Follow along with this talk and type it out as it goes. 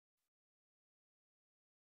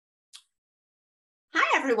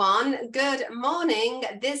everyone. Good morning.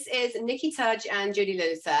 This is Nikki Tudge and Judy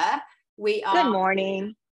Luther. Good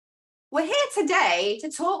morning. We're here today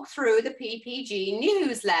to talk through the PPG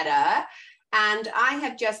newsletter. And I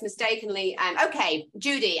have just mistakenly, okay,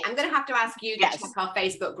 Judy, I'm going to have to ask you to check our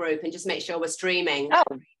Facebook group and just make sure we're streaming. Oh,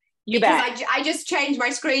 you bet. Because I just changed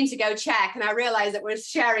my screen to go check and I realized that we're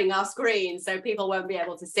sharing our screen so people won't be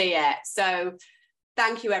able to see it. So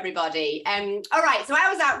thank you, everybody. All right, so I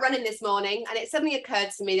was out running this morning and it suddenly occurred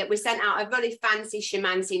to me that we sent out a really fancy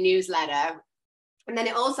schmancy newsletter. And then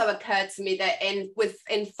it also occurred to me that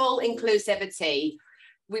in full inclusivity,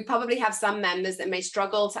 we probably have some members that may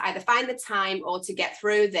struggle to either find the time or to get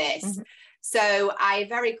through this. Mm-hmm. So I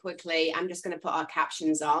very quickly, I'm just going to put our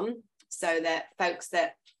captions on so that folks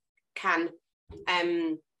that can't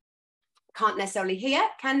necessarily hear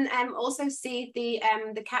can also see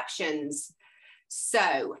the captions.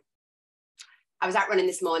 So I was out running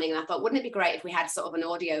this morning and I thought, wouldn't it be great if we had sort of an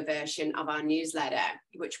audio version of our newsletter,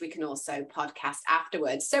 which we can also podcast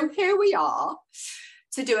afterwards. So here we are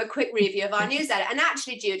to do a quick review of our newsletter. And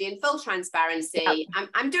actually, Judy, in full transparency,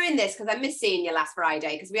 I'm doing this because I missed seeing you last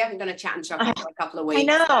Friday because we haven't done a chat and chocolate for a couple of weeks. I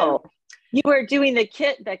know. So. You were doing the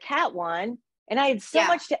cat one, and I had so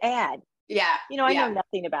much to add. Yeah. I know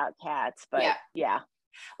nothing about cats, but yeah.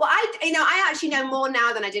 Well, I actually know more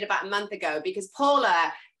now than I did about a month ago because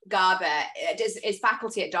Paula Garber is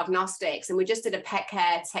faculty at Dognostics, and we just did a pet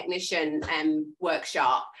care technician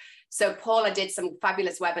workshop. So Paula did some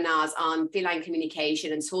fabulous webinars on feline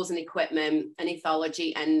communication and tools and equipment and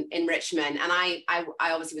ethology and enrichment. And I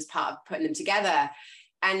obviously was part of putting them together.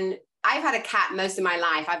 And I've had a cat most of my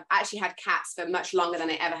life. I've actually had cats for much longer than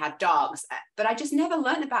I ever had dogs, but I just never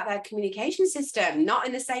learned about their communication system, not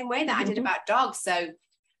in the same way that I did about dogs. So it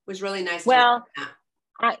was really nice. Well,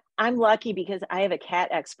 I'm lucky because I have a cat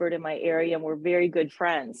expert in my area and we're very good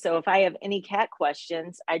friends. So if I have any cat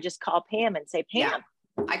questions, I just call Pam and say, Pam. Yeah.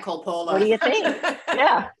 I call Paula. What do you think?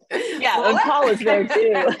 Yeah. And Paula's there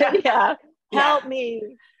too. Help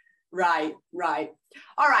me. Right.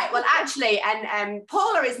 All right. Well, actually, and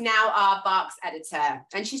Paula is now our Barks editor,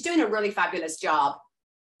 and she's doing a really fabulous job.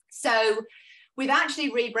 So we've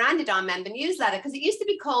actually rebranded our member newsletter because it used to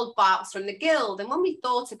be called Barks from the Guild. And when we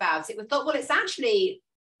thought about it, we thought, well, it's actually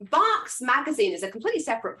Barks magazine is a completely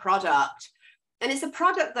separate product. And it's a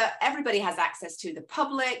product that everybody has access to, the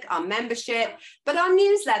public, our membership, but our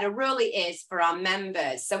newsletter really is for our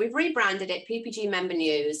members. So we've rebranded it PPG Member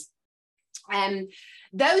News.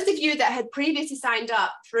 Those of you that had previously signed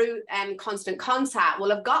up through Constant Contact will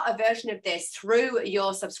have got a version of this through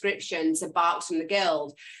your subscription to Barks from the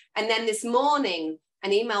Guild. And then this morning,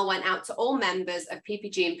 an email went out to all members of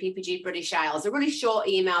PPG and PPG British Isles, a really short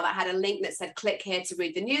email that had a link that said, click here to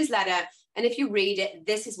read the newsletter. And if you read it,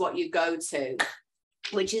 this is what you go to,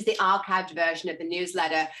 which is the archived version of the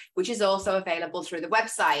newsletter, which is also available through the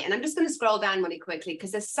website. And I'm just going to scroll down really quickly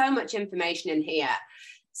because there's so much information in here.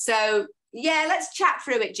 So yeah, let's chat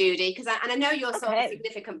through it, Judy, because I know you're sort of a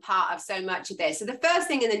significant part of so much of this. So the first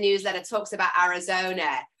thing in the newsletter talks about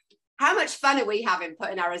Arizona. How much fun are we having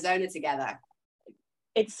putting Arizona together?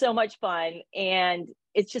 It's so much fun, and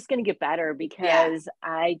it's just going to get better because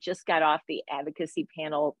I just got off the advocacy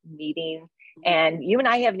panel meeting, and you and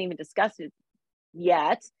I haven't even discussed it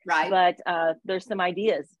yet. Right. But there's some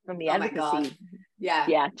ideas from the advocacy. My God.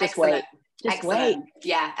 Yeah. Just wait. Wait.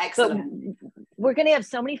 Yeah. Excellent. So we're going to have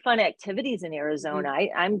so many fun activities in Arizona.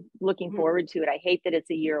 I'm looking forward to it. I hate that it's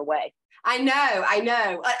a year away. I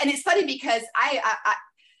know. And it's funny because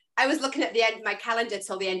I was looking at the end of my calendar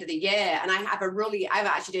till the end of the year, and I'm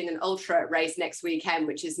actually doing an ultra race next weekend,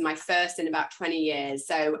 which is my first in about 20 years.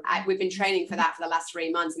 So we've been training for that for the last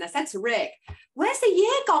 3 months. And I said to Rick, where's the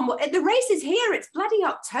year gone? The race is here. It's bloody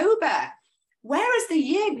October. Where has the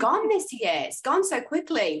year gone this year? It's gone so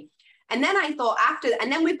quickly. And then I thought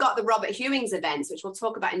and then we've got the Robert Hewings events, which we'll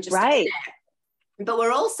talk about in just a minute. But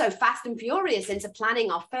we're also fast and furious into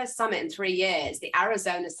planning our first summit in 3 years, the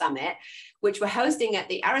Arizona Summit, which we're hosting at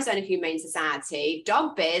the Arizona Humane Society.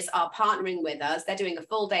 Dog Biz are partnering with us. They're doing a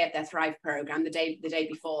full day of their Thrive program the day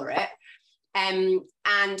before it. And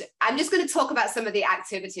I'm just going to talk about some of the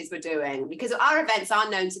activities we're doing because our events are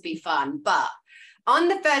known to be fun. But on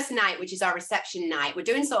the first night, which is our reception night, we're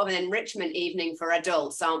doing sort of an enrichment evening for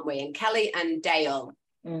adults, aren't we? And Kelly and Dale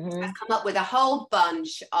have come up with a whole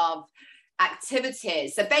bunch of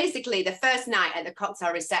activities. So basically the first night at the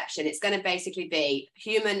cocktail reception, it's going to basically be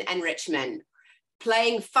human enrichment,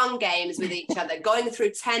 playing fun games with each other, going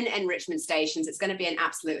through 10 enrichment stations. It's going to be an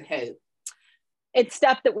absolute hoot. It's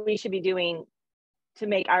stuff that we should be doing to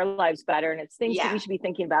make our lives better. And it's things that we should be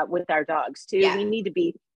thinking about with our dogs too. We need to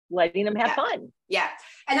be letting them have fun. Yeah.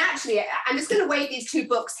 And actually, I'm just going to wave these 2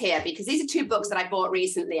 books here, because these are 2 books that I bought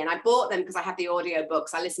recently, and I bought them because I have the audio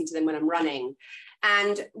books. I listen to them when I'm running.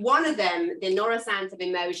 And one of them, The Neuroscience of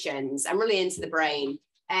Emotions, I'm really into the brain,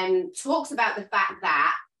 and talks about the fact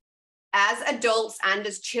that as adults and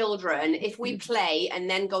as children, if we play and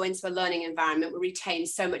then go into a learning environment, we retain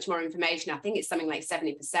so much more information. I think it's something like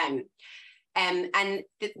 70%. And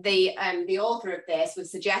the author of this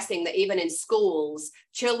was suggesting that even in schools,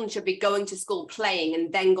 children should be going to school playing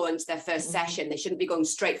and then going to their first session. They shouldn't be going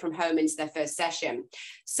straight from home into their first session.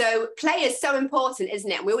 So play is so important,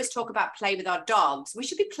 isn't it? And we always talk about play with our dogs. We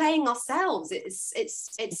should be playing ourselves. It's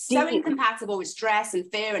so incompatible with stress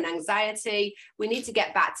and fear and anxiety. We need to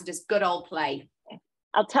get back to just good old play.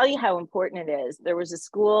 I'll tell you how important it is. There was a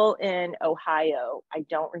school in Ohio. I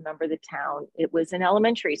don't remember the town. It was an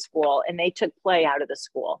elementary school, and they took play out of the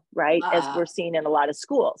school, right? As we're seeing in a lot of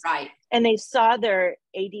schools. Right. And they saw their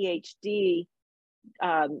ADHD,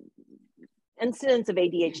 incidents of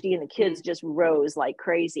ADHD in the kids just rose like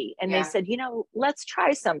crazy. And they said, you know, let's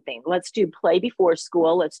try something. Let's do play before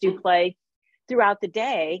school. Let's do play throughout the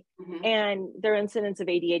day. And their incidence of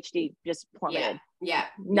ADHD just plummeted.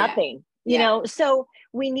 Nothing. You know, so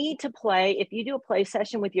we need to play. If you do a play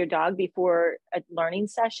session with your dog before a learning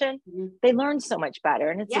session, they learn so much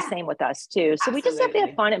better. And it's the same with us too. So we just have to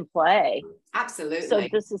have fun and play. Absolutely.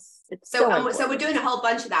 So so we're doing a whole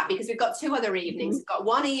bunch of that, because we've got 2 other evenings. We've got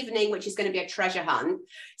one evening, which is going to be a treasure hunt.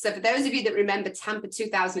 So for those of you that remember Tampa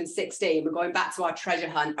 2016, we're going back to our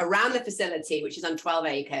treasure hunt around the facility, which is on 12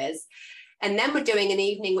 acres. And then we're doing an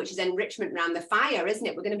evening, which is enrichment around the fire, isn't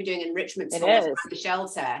it? We're going to be doing enrichment tours around the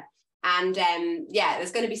shelter. And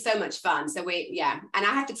there's going to be so much fun. So and I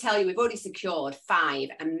have to tell you, we've already secured 5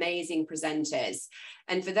 amazing presenters.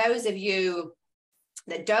 And for those of you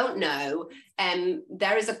that don't know,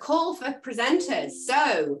 there is a call for presenters.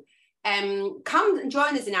 So come and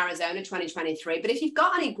join us in Arizona 2023. But if you've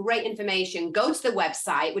got any great information, go to the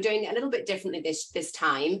website. We're doing it a little bit differently this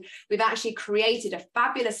time. We've actually created a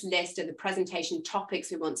fabulous list of the presentation topics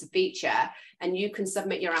we want to feature, and you can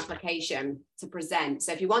submit your application to present.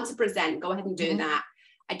 So if you want to present, go ahead and do that.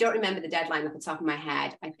 I don't remember the deadline off the top of my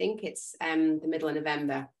head. I think it's the middle of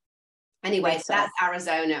November. Anyway, so that's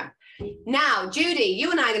Arizona. Now, Judy,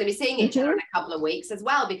 you and I are going to be seeing each other in a couple of weeks as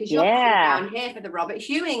well, because you're coming down here for the Robert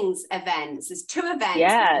Hewings events. There's 2 events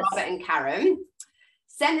with Robert and Karen.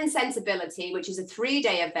 Scent and Sensibility, which is a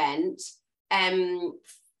 3-day event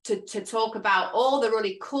to talk about all the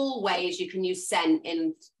really cool ways you can use scent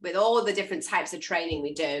in with all the different types of training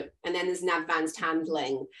we do. And then there's an advanced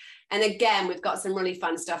handling. And again, we've got some really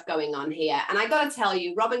fun stuff going on here. And I got to tell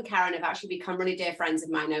you, Rob and Karen have actually become really dear friends of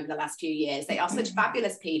mine over the last few years. They are such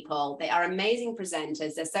fabulous people. They are amazing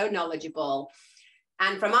presenters. They're so knowledgeable.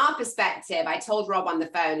 And from our perspective, I told Rob on the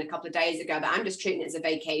phone a couple of days ago that I'm just treating it as a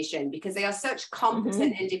vacation, because they are such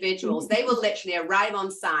competent individuals. They will literally arrive on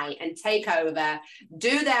site and take over,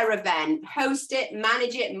 do their event, host it,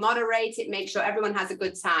 manage it, moderate it, make sure everyone has a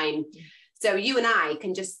good time. So you and I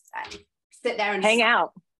can just sit there and hang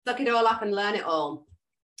out, suck it all up and learn it all.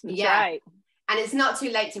 That's right. And it's not too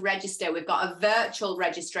late to register. We've got a virtual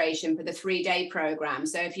registration for the 3-day program.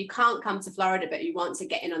 So if you can't come to Florida, but you want to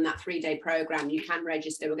get in on that 3-day program, you can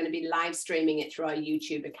register. We're going to be live streaming it through our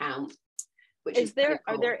YouTube account. Which is there,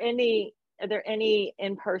 cool. Are there any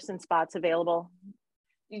in-person spots available?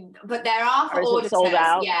 But there are for auditors. Sold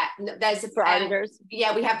out? Yeah, there's for auditors.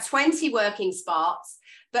 Yeah, we have 20 working spots.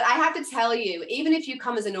 But I have to tell you, even if you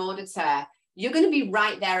come as an auditor, you're going to be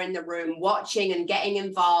right there in the room watching and getting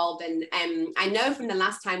involved. And I know from the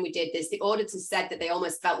last time we did this, the auditors said that they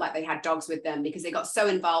almost felt like they had dogs with them, because they got so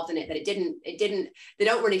involved in it that they didn't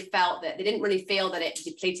really feel that it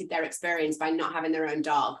depleted their experience by not having their own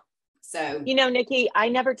dog. So, you know, Nikki, I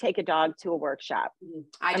never take a dog to a workshop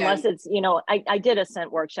unless it's, you know, I did a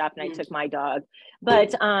scent workshop and I took my dog,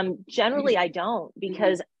 but generally I don't,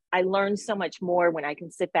 because I learn so much more when I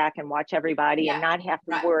can sit back and watch everybody and not have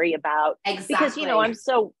to worry about, because, you know, I'm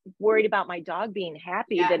so worried about my dog being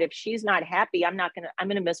happy that if she's not happy, I'm going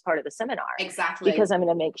to miss part of the seminar. Exactly. Because I'm going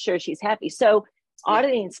to make sure she's happy. So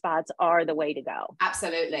auditing spots are the way to go.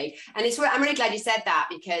 Absolutely. And I'm really glad you said that,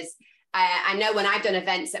 because I know when I've done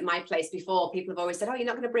events at my place before, people have always said, oh, you're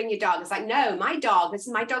not going to bring your dog. It's like, no, my dog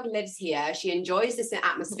lives here. She enjoys this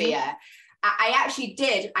atmosphere. I actually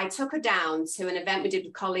did. I took her down to an event we did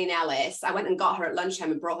with Colleen Ellis. I went and got her at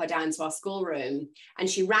lunchtime and brought her down to our schoolroom. And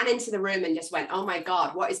she ran into the room and just went, oh my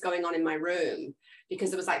God, what is going on in my room? Because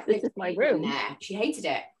there was like 50 people in there. She hated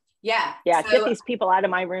it. Yeah. Yeah. So, get these people out of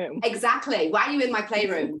my room. Exactly. Why are you in my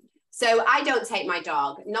playroom? So I don't take my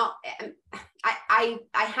dog. I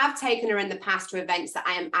have taken her in the past to events that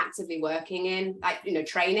I am actively working in, like, you know,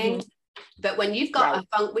 training. Mm-hmm. But when you've got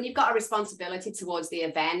when you've got a responsibility towards the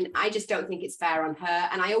event, I just don't think it's fair on her.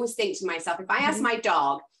 And I always think to myself, if I ask my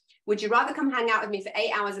dog, would you rather come hang out with me for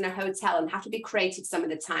 8 hours in a hotel and have to be creative some of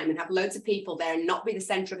the time and have loads of people there and not be the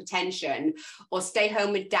center of attention, or stay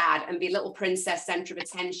home with dad and be little princess center of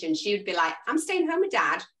attention? She would be like, I'm staying home with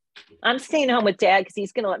dad. I'm staying home with dad because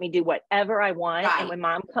he's going to let me do whatever I want. Right. And when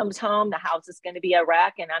mom comes home, the house is going to be a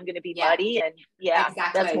wreck and I'm going to be muddy. And exactly.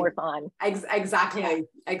 That's more fun. Exactly.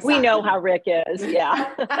 We know how Rick is.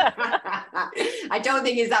 Yeah. I don't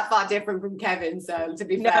think he's that far different from Kevin. So to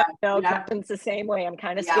be fair. No, Kevin's the same way. I'm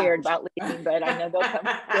kind of scared about leaving, but I know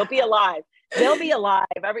they'll be alive. They'll be alive.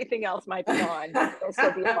 Everything else might be gone. They'll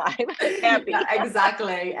still be alive. Happy.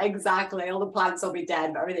 Exactly. All the plants will be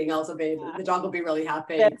dead, but everything else will be, the dog will be really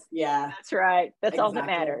happy. That's right. That's all that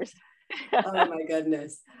matters. Oh my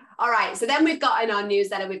goodness. All right. So then we've got in our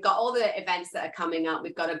newsletter, we've got all the events that are coming up.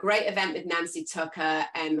 We've got a great event with Nancy Tucker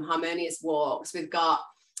and Harmonious Walks. We've got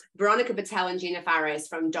Veronica Patel and Gina Faris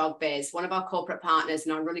from Dog Biz, one of our corporate partners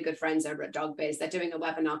and our really good friends over at Dog Biz. They're doing a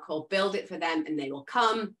webinar called Build It For Them and They Will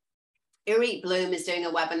Come. Irit Bloom is doing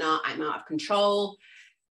a webinar, I'm Out of Control.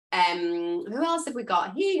 Who else have we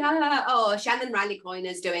got here? Oh, Shannon Riley Coyne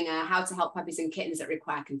is doing a How to Help Puppies and Kittens that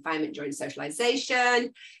Require Confinement During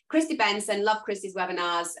Socialization. Christy Benson, love Christy's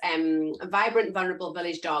webinars. Vibrant Vulnerable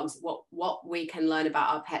Village Dogs, what we can learn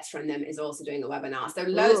about our pets from them, is also doing a webinar. So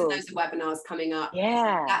loads of webinars coming up.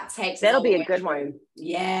 Yeah, That'll be a good one.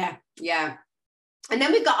 Yeah. And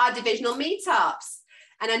then we've got our divisional meetups.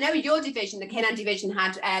 And I know your division, the Canine division,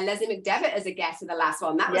 had Leslie McDevitt as a guest for the last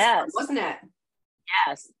one. That was fun, wasn't it?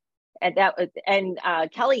 Yes. And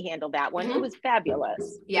Kelly handled that one. It was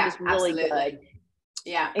fabulous. Yeah, it was really good.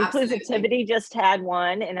 Yeah, Inclusivity just had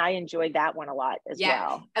one, and I enjoyed that one a lot as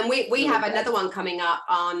well. And we have another one coming up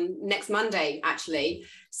on next Monday, actually.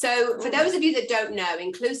 So for those of you that don't know,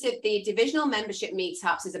 the divisional membership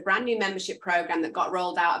meetups is a brand new membership program that got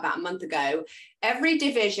rolled out about a month ago. Every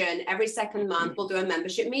division, every second month, we'll do a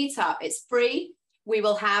membership meetup. It's free. We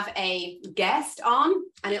will have a guest on,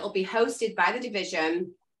 and it will be hosted by the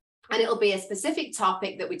division, and it'll be a specific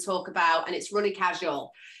topic that we talk about, and it's really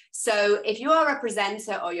casual. So if you are a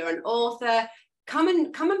presenter or you're an author, come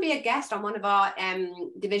and be a guest on one of our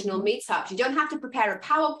divisional meetups. You don't have to prepare a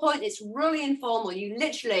PowerPoint. It's really informal. You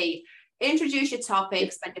literally introduce your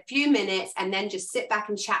topic, spend a few minutes, and then just sit back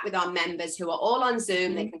and chat with our members who are all on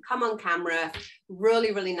Zoom. They can come on camera.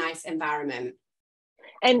 Really, really nice environment.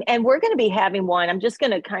 And we're going to be having one. I'm just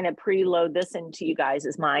going to kind of preload this into you guys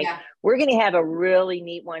as mine. We're going to have a really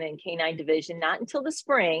neat one in Canine Division, not until the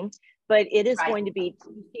spring, but it is going to be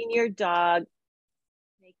teaching your dog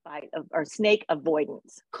snake bite or snake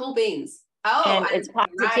avoidance. Cool beans. And it's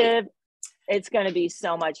positive. It's going to be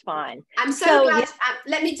so much fun. I'm so glad.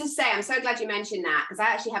 Let me just say, I'm so glad you mentioned that, because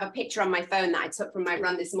I actually have a picture on my phone that I took from my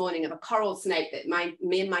run this morning of a coral snake that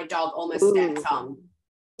me and my dog almost stepped on.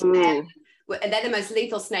 And they're the most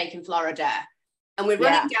lethal snake in Florida. And we're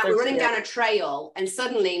running down a trail, and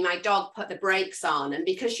suddenly my dog put the brakes on. And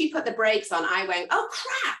because she put the brakes on, I went, oh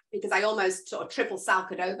crap, because I almost sort of triple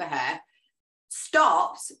salkered over her.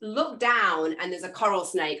 Stopped, looked down, and there's a coral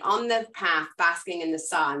snake on the path basking in the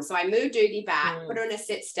sun. So I moved Doogie back, put her in a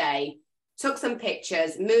sit stay, took some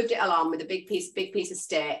pictures, moved it along with a big piece of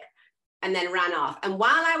stick, and then ran off. And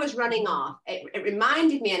while I was running off, it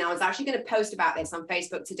reminded me, and I was actually going to post about this on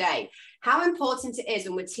Facebook today, how important it is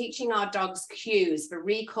when we're teaching our dogs cues for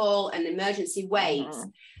recall and emergency waits,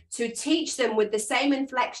 to teach them with the same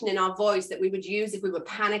inflection in our voice that we would use if we were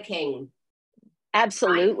panicking.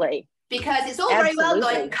 Absolutely. Right? Because it's all very well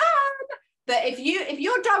going, come, but if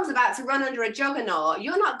your dog's about to run under a juggernaut,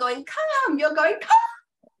 you're not going, come, you're going,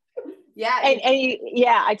 come. Yeah.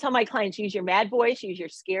 I tell my clients, use your mad voice, use your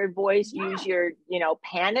scared voice, use your,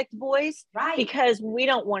 panicked voice, right? Because we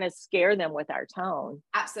don't want to scare them with our tone.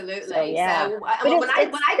 Absolutely. So when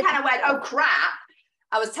I kind of went, oh crap,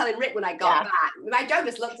 I was telling Rick when I got back, my dog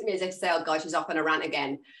just looked at me as if to say, oh God, she's off on a rant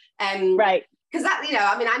again. Right. Because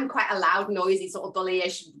I'm quite a loud, noisy, sort of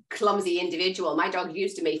bullyish, clumsy individual. My dog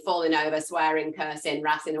used to me falling over, swearing, cursing,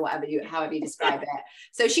 ratting, or however you describe it.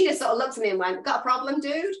 So she just sort of looked at me and went, got a problem,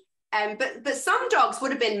 dude? But some dogs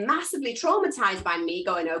would have been massively traumatized by me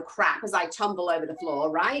going, oh crap, as I tumble over the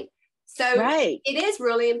floor, right? So it is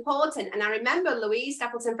really important. And I remember Louise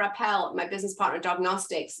Stapleton Frappel, my business partner at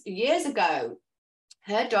Dognostics, years ago,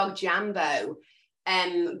 her dog Jambo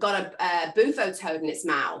got a bufo toad in its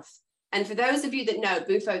mouth. And for those of you that know,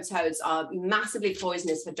 bufo toads are massively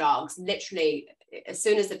poisonous for dogs. Literally, as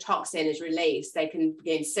soon as the toxin is released, they can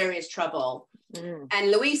be in serious trouble.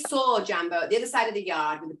 And Luis saw Jambo at the other side of the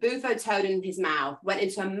yard with a bufo toad in his mouth, went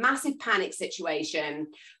into a massive panic situation,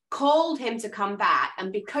 called him to come back.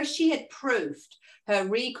 And because she had proofed her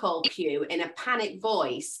recall cue in a panic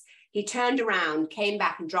voice, he turned around, came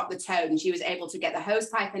back and dropped the toad, and she was able to get the hose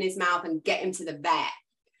pipe in his mouth and get him to the vet.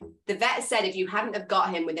 The vet said if you hadn't have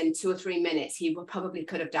got him within 2 or 3 minutes, he probably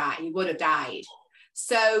could have died. He would have died.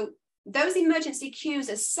 So those emergency cues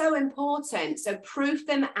are so important. So proof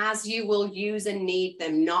them as you will use and need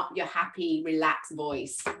them, not your happy, relaxed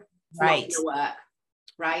voice. It's right. not gonna work.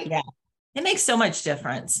 Right. Yeah. It makes so much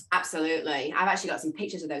difference. Absolutely. I've actually got some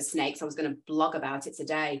pictures of those snakes. I was going to blog about it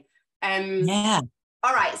today. Yeah.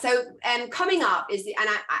 All right. So coming up is,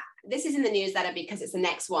 this is in the newsletter because it's the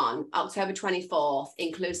next one, October 24th,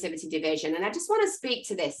 Inclusivity Division. And I just want to speak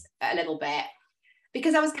to this a little bit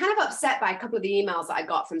because I was kind of upset by a couple of the emails that I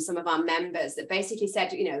got from some of our members that basically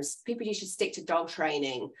said, you know, people, you should stick to dog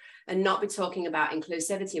training and not be talking about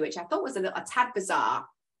inclusivity, which I thought was a tad bizarre.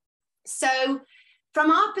 So from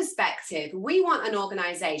our perspective, we want an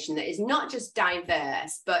organization that is not just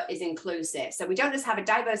diverse, but is inclusive. So we don't just have a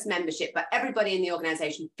diverse membership, but everybody in the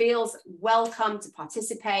organization feels welcome to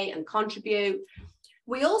participate and contribute.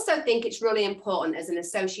 We also think it's really important as an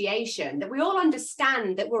association that we all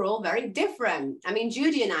understand that we're all very different. I mean,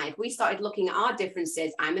 Judy and I, if we started looking at our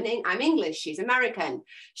differences, I'm English, she's American.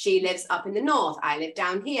 She lives up in the north, I live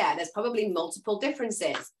down here. There's probably multiple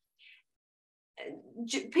differences.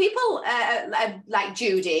 People like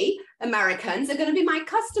Judy, Americans, are going to be my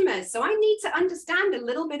customers. So I need to understand a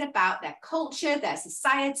little bit about their culture, their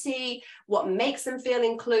society, what makes them feel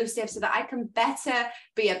inclusive so that I can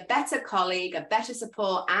be a better colleague, a better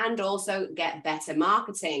support, and also get better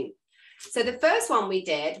marketing. So the first one we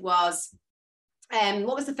did was,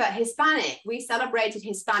 what was the first? Hispanic. We celebrated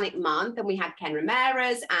Hispanic month and we had Ken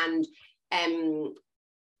Ramirez and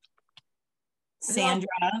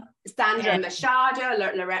Sandra Machado,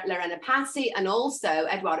 Lorena Passi, and also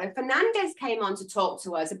Eduardo Fernandez came on to talk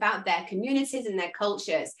to us about their communities and their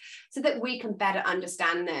cultures so that we can better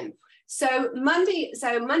understand them. So Monday,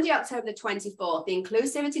 October the 24th, the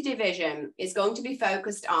Inclusivity Division is going to be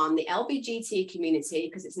focused on the LBGT community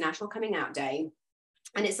because it's National Coming Out Day.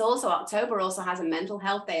 And it's also, October also has a mental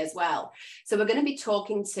health day as well. So we're going to be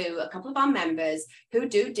talking to a couple of our members who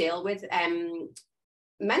do deal with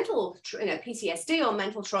mental, PTSD or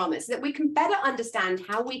mental trauma, so that we can better understand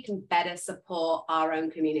how we can better support our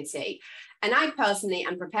own community. And I personally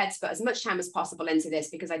am prepared to put as much time as possible into this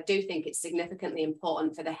because I do think it's significantly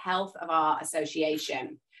important for the health of our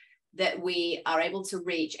association that we are able to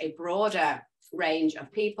reach a broader range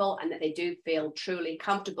of people and that they do feel truly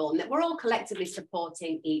comfortable and that we're all collectively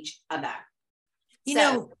supporting each other. You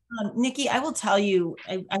know, Nikki, I will tell you,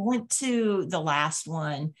 I went to the last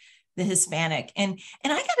one, the Hispanic. And I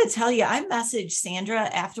got to tell you, I messaged Sandra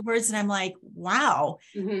afterwards and I'm like, wow,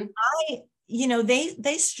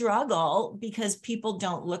 they struggle because people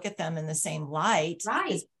don't look at them in the same light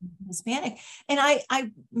as Hispanic. And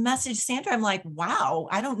I messaged Sandra, I'm like, wow,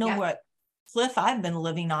 I don't know what cliff I've been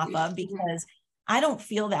living off of because I don't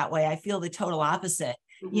feel that way. I feel the total opposite.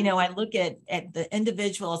 You know, I look at the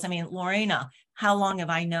individuals. I mean, Lorena, how long have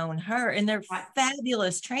I known her? And they're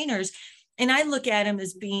fabulous trainers. And I look at them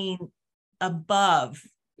as being above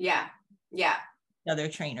other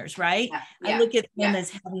trainers, right? I look at them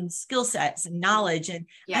as having skill sets and knowledge. And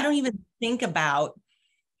I don't even think about,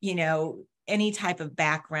 any type of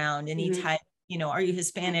background, any type, are you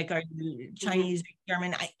Hispanic? Are you Chinese,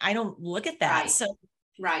 German? I don't look at that. So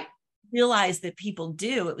realize that people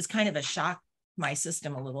do. It was kind of a shock to my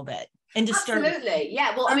system a little bit. And absolutely.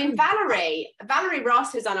 Yeah. Well, I mean, Valerie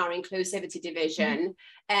Ross, who's on our Inclusivity Division,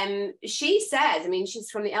 she says, I mean,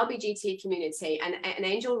 she's from the LBGT community, and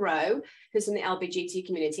Angel Rowe, who's from the LBGT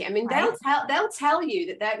community. I mean, they'll tell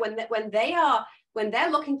you that when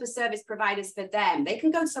they're looking for service providers for them, they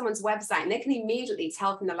can go to someone's website and they can immediately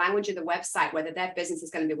tell from the language of the website whether their business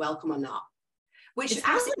is going to be welcome or not. Which is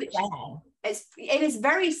absolutely, it is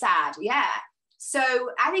very sad. Yeah. So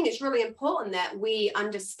I think it's really important that we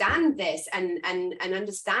understand this and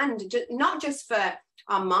understand not just for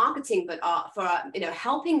our marketing, but for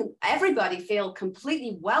helping everybody feel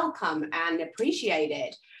completely welcome and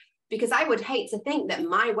appreciated. Because I would hate to think that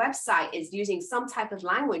my website is using some type of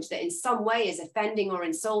language that in some way is offending or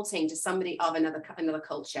insulting to somebody of another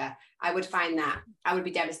culture. I would find that. I would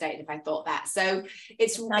be devastated if I thought that. So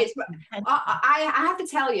I have to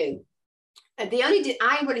tell you,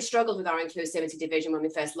 I really struggled with our Inclusivity Division when we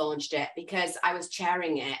first launched it because I was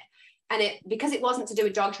chairing it, and because it wasn't to do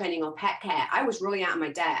with dog training or pet care, I was really out of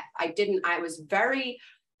my depth. I was very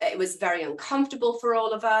It was very uncomfortable for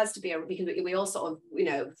all of us because we all sort of, you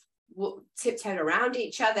know, tiptoed around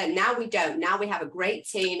each other. Now we don't. Now we have a great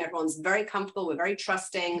team. Everyone's very comfortable. We're very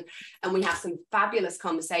trusting. And we have some fabulous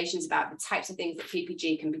conversations about the types of things that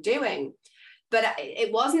PPG can be doing. But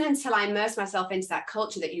it wasn't until I immersed myself into that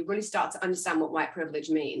culture that you really start to understand what white privilege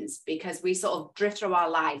means, because we sort of drift through our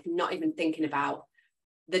life not even thinking about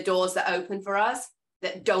the doors that open for us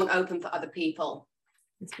that don't open for other people.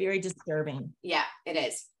 It's very disturbing. Yeah, it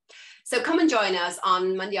is. So come and join us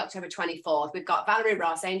on Monday, October 24th. We've got Valerie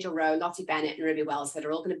Ross, Angel Rowe, Lottie Bennett, and Ruby Wells that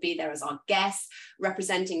are all going to be there as our guests,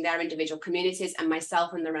 representing their individual communities, and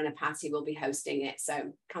myself and Lorena Patty will be hosting it.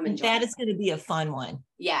 So come and join us. That is going to be a fun one.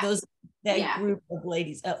 Yeah. That group of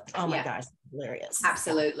ladies. Oh my gosh, hilarious.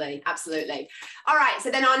 Absolutely. Absolutely. All right.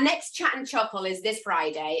 So then our next Chat and Chuckle is this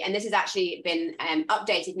Friday. And this has actually been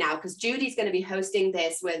updated now because Judy's going to be hosting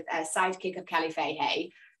this with a sidekick of Kelly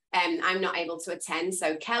Fahey. I'm not able to attend.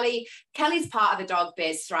 So Kelly's part of the Dog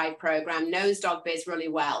Biz Thrive program, knows Dog Biz really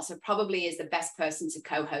well. So probably is the best person to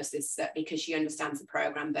co-host this because she understands the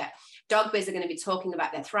program. But Dog Biz are going to be talking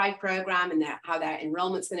about their Thrive program and how their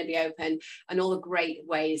enrollment's going to be open and all the great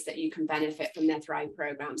ways that you can benefit from their Thrive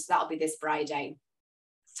program. So that'll be this Friday.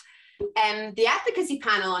 The advocacy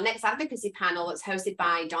panel, our next advocacy panel, that's hosted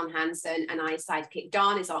by Don Hanson and I sidekick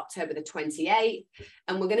Don, is October the 28th.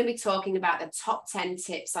 And we're going to be talking about the top 10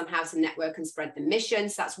 tips on how to network and spread the mission.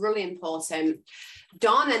 So that's really important.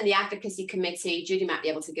 Don and the advocacy committee, Judy might be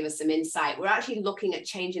able to give us some insight. We're actually looking at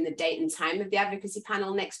changing the date and time of the advocacy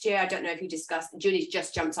panel next year. I don't know if you discussed, Judy's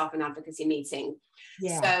just jumped off an advocacy meeting.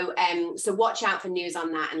 Yeah. So watch out for news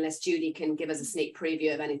on that unless Judy can give us a sneak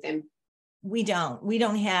preview of anything. We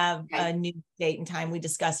don't have a new date and time. We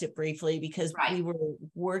discussed it briefly because we were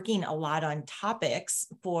working a lot on topics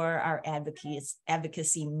for our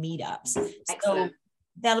advocacy meetups. Excellent. So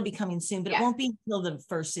that'll be coming soon, but it won't be until the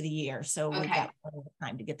first of the year. So we've got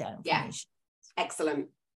time to get that information. Yeah. Excellent.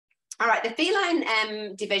 All right. The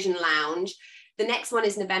Feline Division Lounge, the next one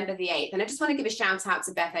is November the 8th. And I just want to give a shout out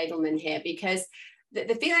to Beth Edelman here because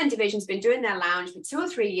the Feline Division's been doing their lounge for 2 or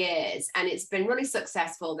 3 years, and it's been really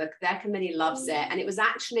successful. Their committee loves it. And it was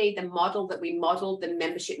actually the model that we modeled the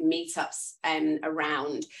membership meetups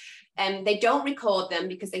around. And they don't record them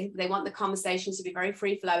because they want the conversations to be very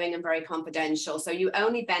free-flowing and very confidential. So you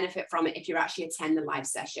only benefit from it if you actually attend the live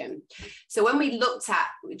session. So when we looked at,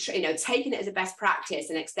 taking it as a best practice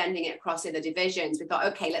and extending it across the other divisions, we thought,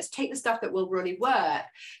 okay, let's take the stuff that will really work,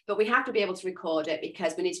 but we have to be able to record it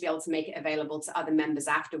because we need to be able to make it available to other members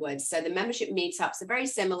afterwards. So the membership meetups are very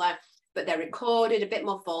similar, but they're recorded, a bit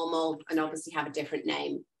more formal, and obviously have a different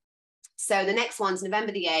name. So the next one's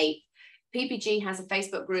November the 8th. PPG has a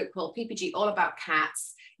Facebook group called PPG All About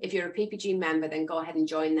Cats. If you're a PPG member, then go ahead and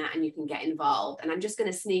join that and you can get involved. And I'm just going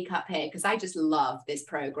to sneak up here because I just love this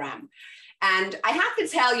program. And I have to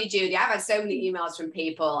tell you, Judy, I've had so many emails from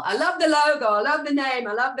people. I love the logo. I love the name.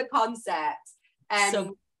 I love the concept.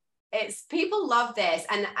 And people love this.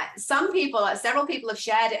 And several people have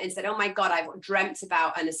shared it and said, oh my God, I've dreamt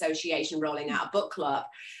about an association rolling out a book club.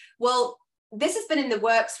 Well, this has been in the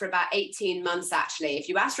works for about 18 months, actually. If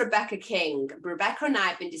you ask Rebecca King, Rebecca and I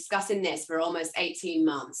have been discussing this for almost 18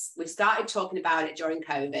 months. We started talking about it during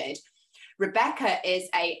COVID. Rebecca is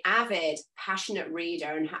an avid, passionate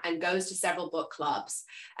reader and goes to several book clubs.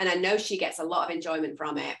 And I know she gets a lot of enjoyment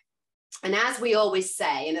from it. And as we always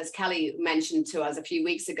say, and as Kelly mentioned to us a few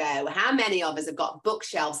weeks ago, how many of us have got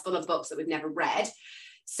bookshelves full of books that we've never read?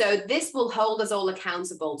 So this will hold us all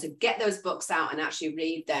accountable to get those books out and actually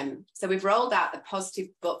read them. So we've rolled out the Positive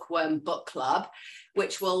Bookworm Book Club,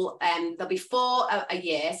 which will, there'll be 4 a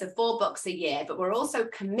year, so 4 books a year, but we're also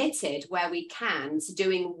committed where we can to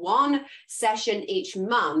doing 1 session each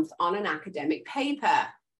month on an academic paper.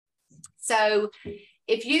 So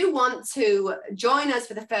if you want to join us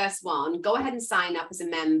for the first one, go ahead and sign up as a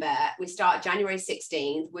member. We start January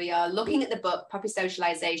 16th. We are looking at the book, Puppy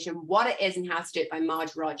Socialization, What It Is and How to Do It by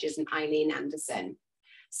Marge Rogers and Eileen Anderson.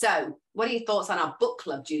 So what are your thoughts on our book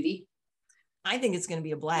club, Judy? I think it's going to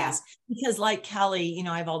be a blast because like Kelly,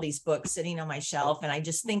 I have all these books sitting on my shelf and I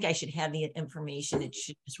just think I should have the information. It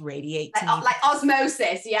should just radiate to me. Like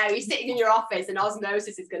osmosis. Yeah. You're sitting in your office and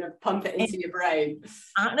osmosis is going to pump it into your brain.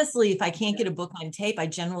 Honestly, if I can't get a book on tape, I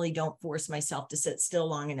generally don't force myself to sit still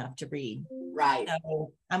long enough to read. Right.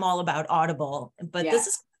 So I'm all about Audible, but this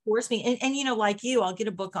is force me. And like you, I'll get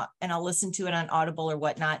a book and I'll listen to it on Audible or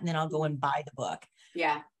whatnot. And then I'll go and buy the book.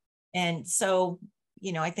 Yeah. And so,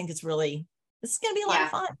 I think it's really This is going to be a lot of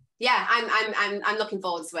fun. Yeah, I'm looking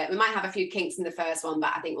forward to it. We might have a few kinks in the first one,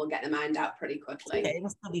 but I think we'll get them ironed out pretty quickly. Okay,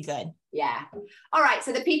 this will be good. Yeah. All right.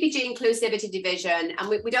 So the PPG Inclusivity Division, and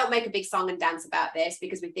we don't make a big song and dance about this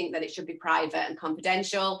because we think that it should be private and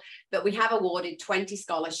confidential, but we have awarded 20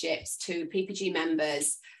 scholarships to PPG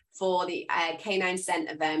members for the Canine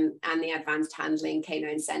Scent event and the Advanced Handling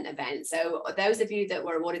Canine Scent event. So those of you that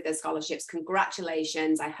were awarded those scholarships,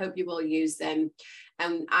 congratulations. I hope you will use them.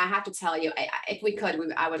 And I have to tell you, if we could,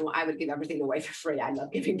 I would give everything away for free. I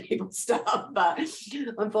love giving people stuff, but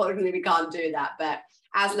unfortunately we can't do that. But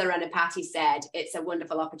as Lorena Patty said, it's a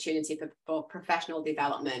wonderful opportunity for professional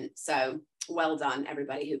development. So well done,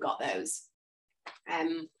 everybody who got those.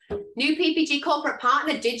 New PPG corporate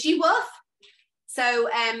partner, DigiWoof. So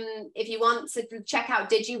if you want to check out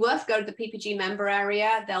DigiWoof, go to the PPG member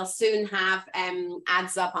area. They'll soon have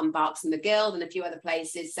ads up on Barks and the Guild and a few other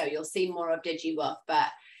places. So you'll see more of DigiWoof. But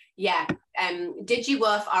yeah,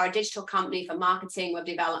 DigiWoof are a digital company for marketing, web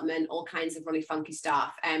development, all kinds of really funky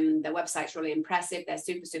stuff. Their website's really impressive. They're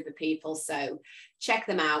super, super people. So check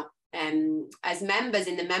them out. As members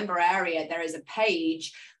in the member area, there is a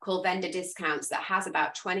page called Vendor Discounts that has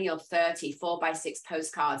about 20 or 30 4x6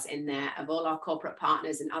 postcards in there of all our corporate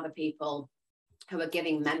partners and other people who are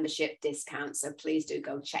giving membership discounts. So please do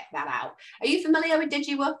go check that out. Are you familiar with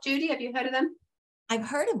DigiWoof, Judy? Have you heard of them? I've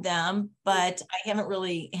heard of them, but I haven't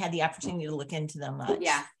really had the opportunity to look into them much.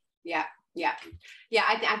 Yeah.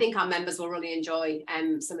 I think our members will really enjoy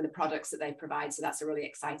some of the products that they provide. So that's a really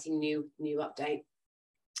exciting new update.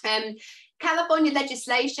 California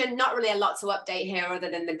legislation, not really a lot to update here other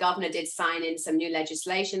than the governor did sign in some new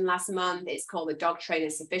legislation last month. It's called the Dog Trainer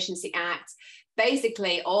Sufficiency Act.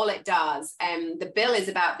 Basically, all it does, the bill is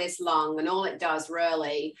about this long, and all it does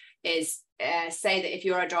really is say that if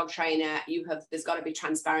you're a dog trainer, there's got to be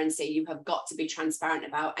transparency. You have got to be transparent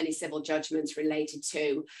about any civil judgments related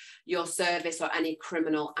to your service or any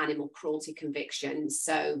criminal animal cruelty convictions.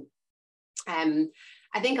 So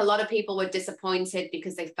I think a lot of people were disappointed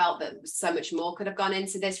because they felt that so much more could have gone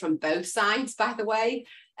into this from both sides, by the way.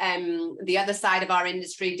 The other side of our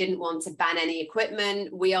industry didn't want to ban any equipment.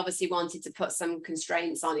 We obviously wanted to put some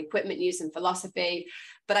constraints on equipment use and philosophy.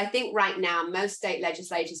 But I think right now, most state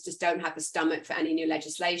legislatures just don't have the stomach for any new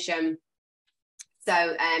legislation.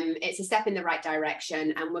 So it's a step in the right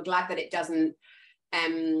direction, and we're glad that it doesn't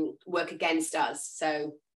work against us.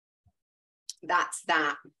 So that's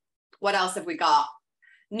that. What else have we got?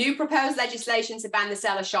 New proposed legislation to ban the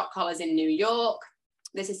sale of shock collars in New York.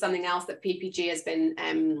 This is something else that PPG has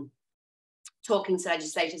been talking to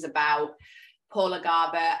legislators about. Paula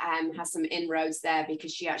Garber has some inroads there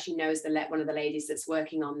because she actually knows one of the ladies that's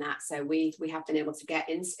working on that. So we have been able to get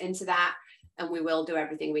into that, and we will do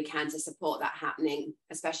everything we can to support that happening,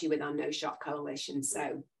 especially with our No Shock Coalition.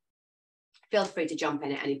 So feel free to jump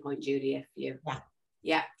in at any point, Judy, if you.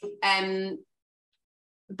 Yeah.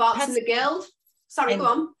 Barks and the Guild. Sorry, go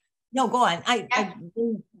on. No, go on.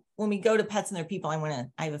 When we go to Pets and Their People, I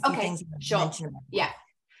have a few things to mention about. Yeah.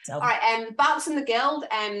 So. All right. Barks and the Guild,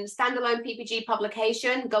 standalone PPG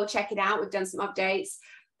publication. Go check it out. We've done some updates.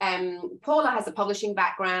 Paula has a publishing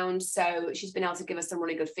background, so she's been able to give us some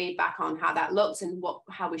really good feedback on how that looks and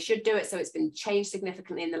how we should do it. So it's been changed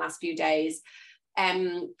significantly in the last few days.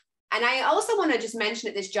 And I also want to just mention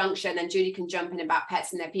at this junction, and Judy can jump in about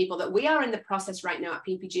Pets and Their People, that we are in the process right now at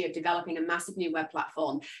PPG of developing a massive new web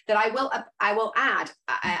platform that I will add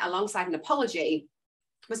alongside an apology.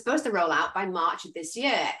 We're supposed to roll out by March of this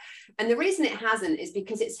year. And the reason it hasn't is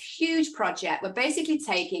because it's a huge project. We're basically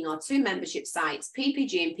taking our two membership sites,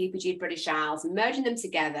 PPG and PPG British Isles, merging them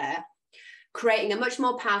together, creating a much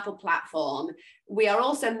more powerful platform. We are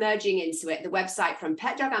also merging into it the website from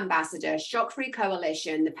Pet Dog Ambassador, Shock Free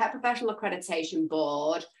Coalition, the Pet Professional Accreditation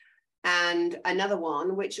Board, and another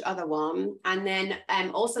one, and then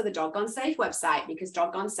also the Dog Gone Safe website, because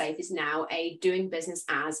Dog Gone Safe is now a doing business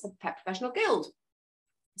as a Pet Professional Guild.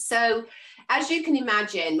 So as you can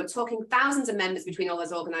imagine, we're talking thousands of members between all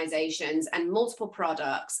those organizations and multiple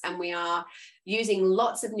products, and we are using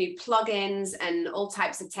lots of new plugins and all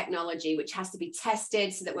types of technology, which has to be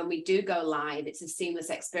tested so that when we do go live, it's a seamless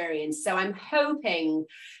experience. So I'm hoping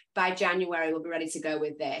by January, we'll be ready to go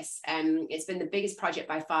with this. It's been the biggest project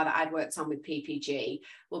by far that I'd worked on with PPG.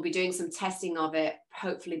 We'll be doing some testing of it,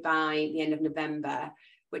 hopefully by the end of November,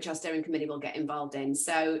 which our steering committee will get involved in.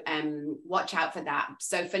 So watch out for that.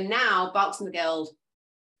 So for now, Barks and the Guild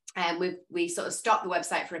And we sort of stopped the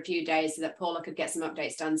website for a few days so that Paula could get some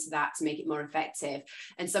updates done to that to make it more effective.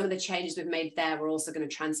 And some of the changes we've made there, we're also going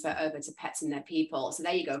to transfer over to Pets and Their People. So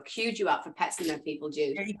there you go. Queued you up for Pets and Their People,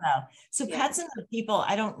 Jude. There you go. So Pets and Their People,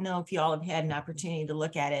 I don't know if you all have had an opportunity to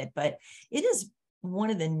look at it, but it is one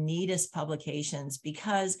of the neatest publications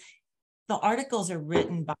because the articles are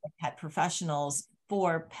written by pet professionals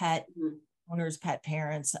for pet owners, pet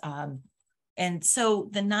parents. And so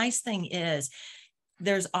the nice thing is,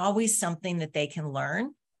 there's always something that they can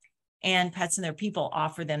learn, and Pets and Their People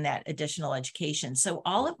offer them that additional education. So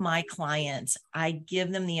all of my clients, I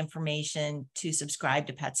give them the information to subscribe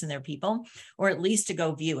to Pets and Their People, or at least to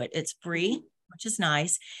go view it. It's free, which is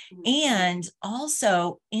nice. And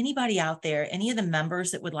also anybody out there, any of the members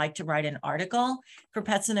that would like to write an article for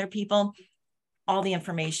Pets and Their People, all the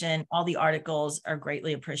information, all the articles are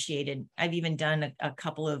greatly appreciated. I've even done a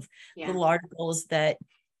couple of little articles that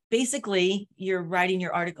basically you're writing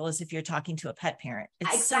your article as if you're talking to a pet parent.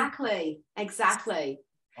 It's exactly.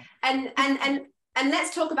 And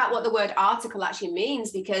let's talk about what the word article actually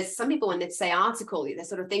means, because some people, when they say article, they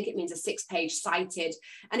sort of think it means a 6-page cited,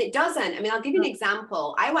 and it doesn't. I mean, I'll give you an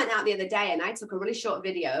example. I went out the other day and I took a really short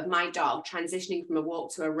video of my dog transitioning from a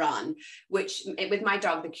walk to a run, which with my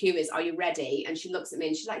dog, the cue is, are you ready? And she looks at me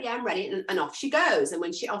and she's like, yeah, I'm ready. And off she goes. And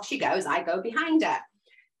when off she goes, I go behind her.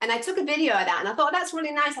 And I took a video of that and I thought, that's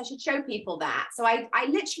really nice. I should show people that. So I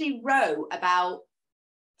literally wrote about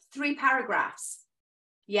 3 paragraphs.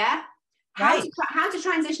 Yeah. How to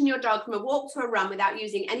transition your dog from a walk to a run without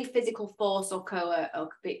using any physical force or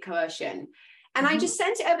coercion. And I just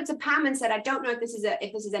sent it over to Pam and said, I don't know if this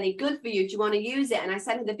is any good for you. Do you want to use it? And I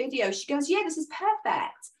sent her the video. She goes, yeah, this is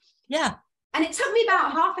perfect. Yeah. And it took me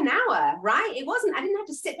about half an hour, right? I didn't have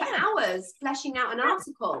to sit for hours fleshing out an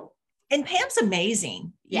article. And Pam's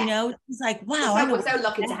amazing. You know, she's like, wow. We're so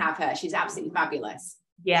lucky to have her. She's absolutely fabulous.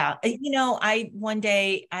 Yeah. You know, one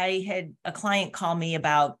day I had a client call me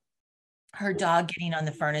about her dog getting on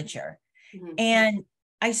the furniture. And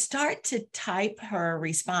I start to type her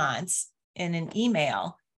response in an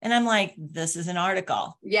email. And I'm like, this is an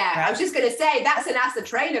article. Yeah. Right? I was just going to say, that's an Ask the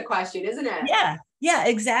Trainer question, isn't it? Yeah. Yeah,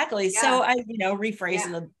 exactly. Yeah. So I, rephrased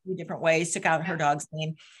it a few different ways, took out her dog's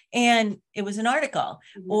name, and it was an article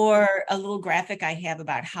or a little graphic I have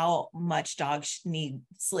about how much dogs need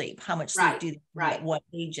sleep, how much sleep do they need at what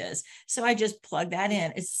ages. So I just plug that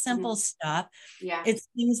in. It's simple stuff. Yeah. It's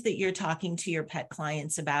things that you're talking to your pet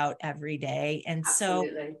clients about every day. And so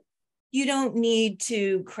you don't need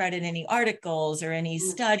to credit any articles or any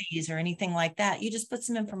studies or anything like that. You just put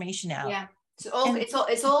some information out. Yeah.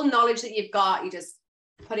 It's all knowledge that you've got. You're just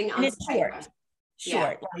putting it on paper.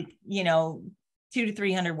 Short, like 200 to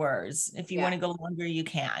 300 words. If you want to go longer, you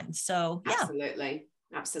can. So Absolutely.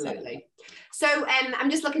 So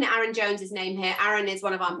I'm just looking at Aaron Jones's name here. Aaron is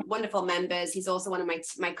one of our wonderful members. He's also one of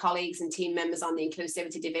my colleagues and team members on the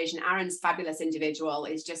inclusivity division. Aaron's a fabulous individual.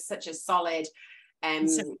 He's just such a solid.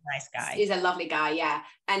 He's a nice guy. He's a lovely guy, yeah.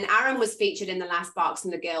 And Aaron was featured in the last box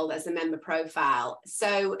in the Guild as a member profile.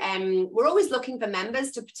 So we're always looking for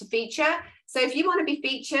members to feature. So if you want to be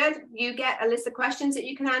featured, you get a list of questions that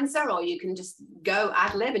you can answer, or you can just go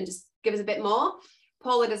ad lib and just give us a bit more.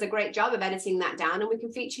 Paula does a great job of editing that down, and we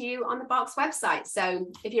can feature you on the box website. So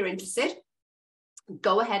if you're interested,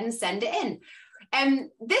 go ahead and send it in.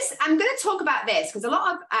 I'm going to talk about this because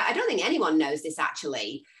I don't think anyone knows this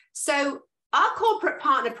actually. So our corporate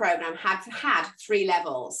partner program had 3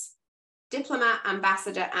 levels: diplomat,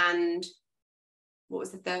 ambassador, and what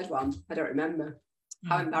was the third one? I don't remember.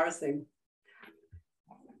 How embarrassing.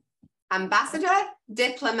 Ambassador,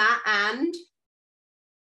 diplomat, and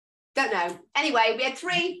don't know. Anyway, we had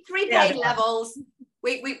three paid levels.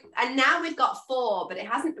 And now we've got 4, but it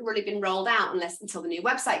hasn't really been rolled out until the new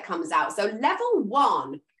website comes out. So level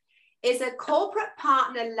 1 is a corporate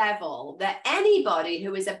partner level that anybody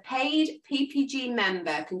who is a paid PPG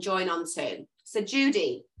member can join on to. So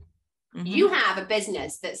Judy, you have a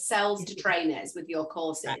business that sells to trainers with your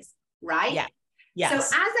courses, right? Yeah. Yes. So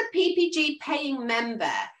as a PPG paying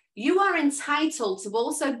member, you are entitled to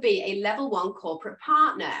also be a level 1 corporate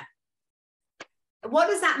partner. What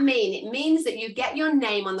does that mean? It means that you get your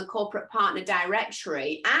name on the corporate partner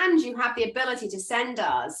directory, and you have the ability to send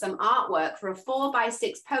us some artwork for a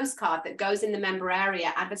 4x6 postcard that goes in the member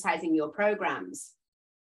area advertising your programs.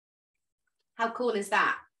 How cool is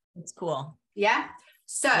that? It's cool. Yeah.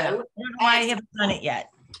 So I don't know why I haven't done it yet.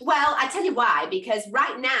 Well, I tell you why, because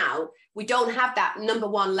right now we don't have that number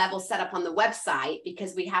 1 level set up on the website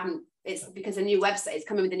because it's because a new website is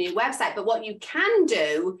coming with a new website. But what you can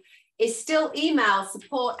do is still email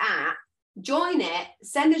join it,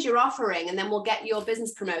 send us your offering, and then we'll get your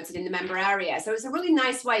business promoted in the member area. So it's a really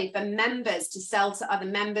nice way for members to sell to other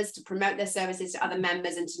members, to promote their services to other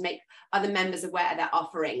members, and to make other members aware of their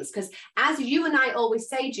offerings. Because as you and I always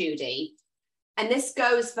say, Judy, and this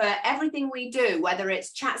goes for everything we do, whether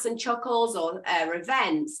it's chats and chuckles or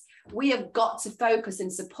events, we have got to focus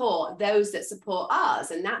and support those that support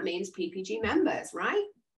us. And that means PPG members, right?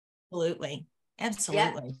 Absolutely.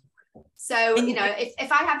 Absolutely. Yeah. So, you know,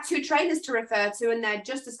 if I have 2 trainers to refer to and they're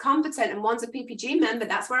just as competent and one's a PPG member,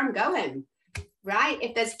 that's where I'm going, right?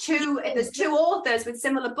 If there's two authors with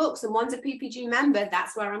similar books and one's a PPG member,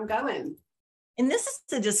 that's where I'm going. And this is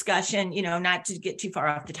a discussion, you know, not to get too far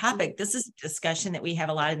off the topic, this is a discussion that we have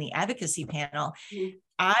a lot in the advocacy panel. Mm-hmm.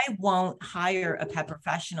 I won't hire a pet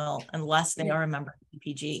professional unless they are a member of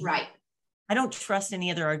PPG. Right. I don't trust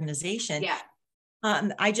any other organization. Yeah.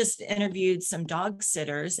 I just interviewed some dog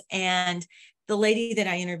sitters, and the lady that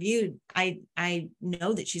I interviewed, I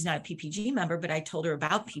know that she's not a PPG member, but I told her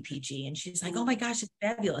about PPG, and she's like, oh my gosh, it's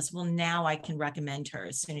fabulous. Well, now I can recommend her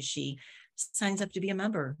as soon as she signs up to be a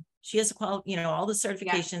member. She has you know, all the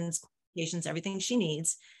certifications, qualifications, everything she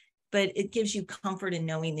needs, but it gives you comfort in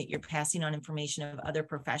knowing that you're passing on information of other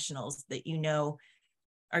professionals that you know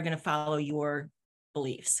are going to follow your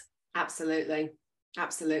beliefs. Absolutely.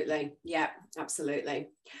 Absolutely. Yeah, absolutely.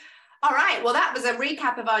 All right. Well, that was a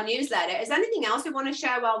recap of our newsletter. Is there anything else we want to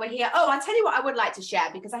share while we're here? Oh, I'll tell you what I would like to share,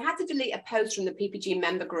 because I had to delete a post from the PPG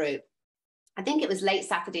member group. I think it was late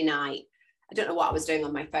Saturday night. I don't know what I was doing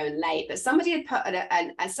on my phone late, but somebody had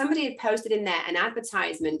posted in there an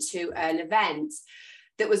advertisement to an event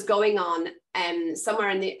that was going on somewhere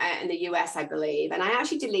in the US, I believe. And I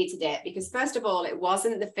actually deleted it because, first of all, it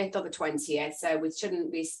wasn't the 5th or the 20th, so we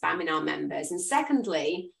shouldn't be spamming our members. And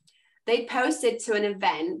secondly, they posted to an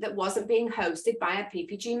event that wasn't being hosted by a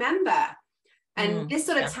PPG member. And this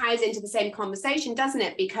sort of ties into the same conversation, doesn't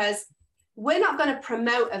it? Because we're not going to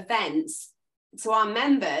promote events to our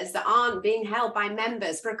members that aren't being held by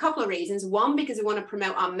members for a couple of reasons. One, because we want to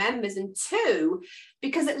promote our members, and 2,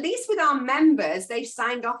 because at least with our members, they've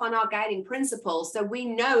signed off on our guiding principles. So we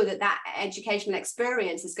know that that educational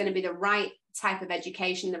experience is going to be the right type of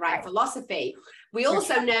education, the right philosophy. We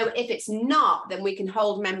also know if it's not, then we can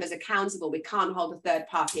hold members accountable. We can't hold a third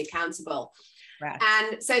party accountable. Right.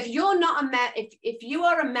 And so if you're not if you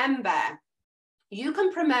are a member, you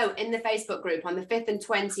can promote in the Facebook group on the 5th and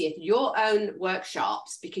 20th your own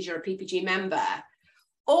workshops because you're a PPG member,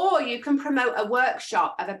 or you can promote a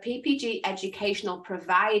workshop of a PPG educational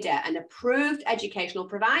provider, an approved educational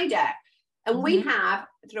provider. And we have,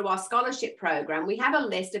 through our scholarship program, we have a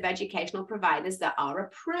list of educational providers that are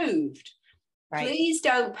approved. Right. Please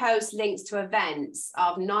don't post links to events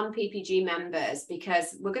of non-PPG members,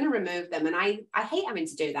 because we're going to remove them. And I hate having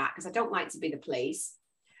to do that because I don't like to be the police.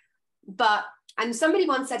 And somebody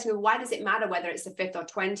once said to me, why does it matter whether it's the 5th or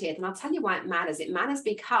 20th? And I'll tell you why it matters. It matters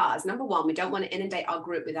because, number one, we don't want to inundate our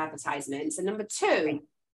group with advertisements. And number 2,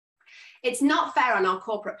 it's not fair on our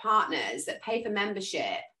corporate partners that pay for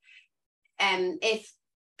membership. And if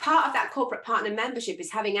part of that corporate partner membership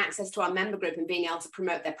is having access to our member group and being able to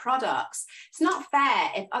promote their products, it's not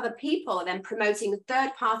fair if other people are then promoting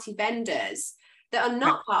third-party vendors that are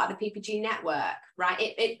not part of the PPG network, right?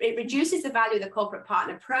 It reduces the value of the corporate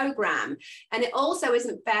partner program. And it also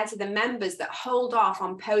isn't fair to the members that hold off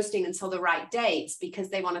on posting until the right dates because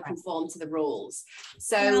they want to conform to the rules.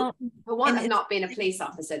 So for one of not being a police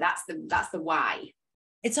officer, that's the why.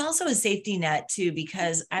 It's also a safety net too,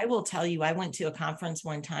 because I will tell you, I went to a conference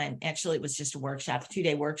one time. Actually, it was just a workshop, a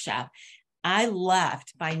 2-day workshop. I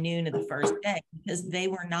left by noon of the first day because they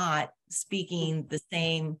were not speaking the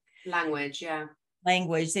same language.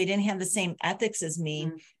 They didn't have the same ethics as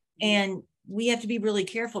me. And we have to be really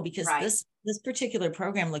careful because this particular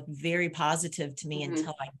program looked very positive to me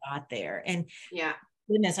until I got there. And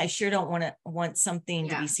goodness, I sure don't want something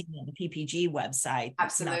to be seen on the PPG website.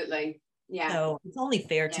 Absolutely. So it's only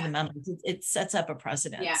fair to the members. It sets up a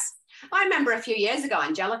precedent. I remember a few years ago,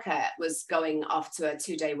 Angelica was going off to a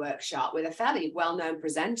 2-day workshop with a fairly well-known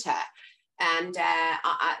presenter. And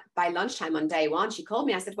by lunchtime on day 1, she called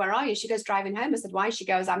me. I said, where are you? She goes, driving home. I said, why? She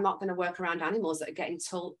goes, I'm not going to work around animals that are getting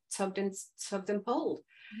tugged and pulled.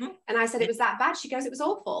 And I said, it was that bad? She goes, it was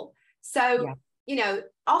awful. So, you know,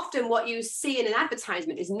 often what you see in an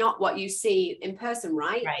advertisement is not what you see in person,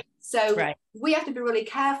 right? So we have to be really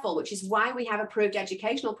careful, which is why we have approved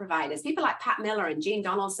educational providers, people like Pat Miller and Jean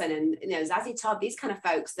Donaldson and, you know, Zazie Todd, these kind of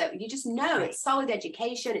folks that you just know it's solid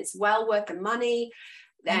education. It's well worth the money.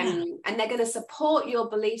 And they're going to support your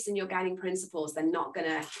beliefs and your guiding principles. They're not going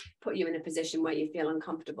to put you in a position where you feel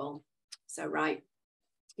uncomfortable. So,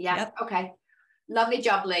 Okay. Lovely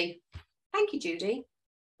job, Lee. Thank you, Judy.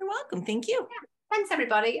 You're welcome. Thank you. Yeah. Thanks,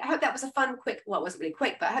 everybody. I hope that was a fun, quick, well, it wasn't really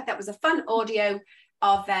quick, but I hope that was a fun audio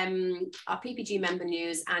of our PPG member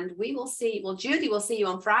news. And we will see, well, Judy will see you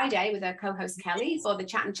on Friday with her co-host Kelly for the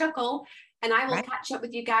Chat and Chuckle. And I will catch up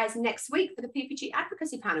with you guys next week for the PPG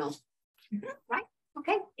advocacy panel. Right?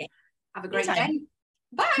 Okay. Yeah. Have a great day.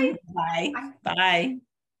 Bye. Bye. Bye.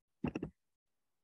 Bye.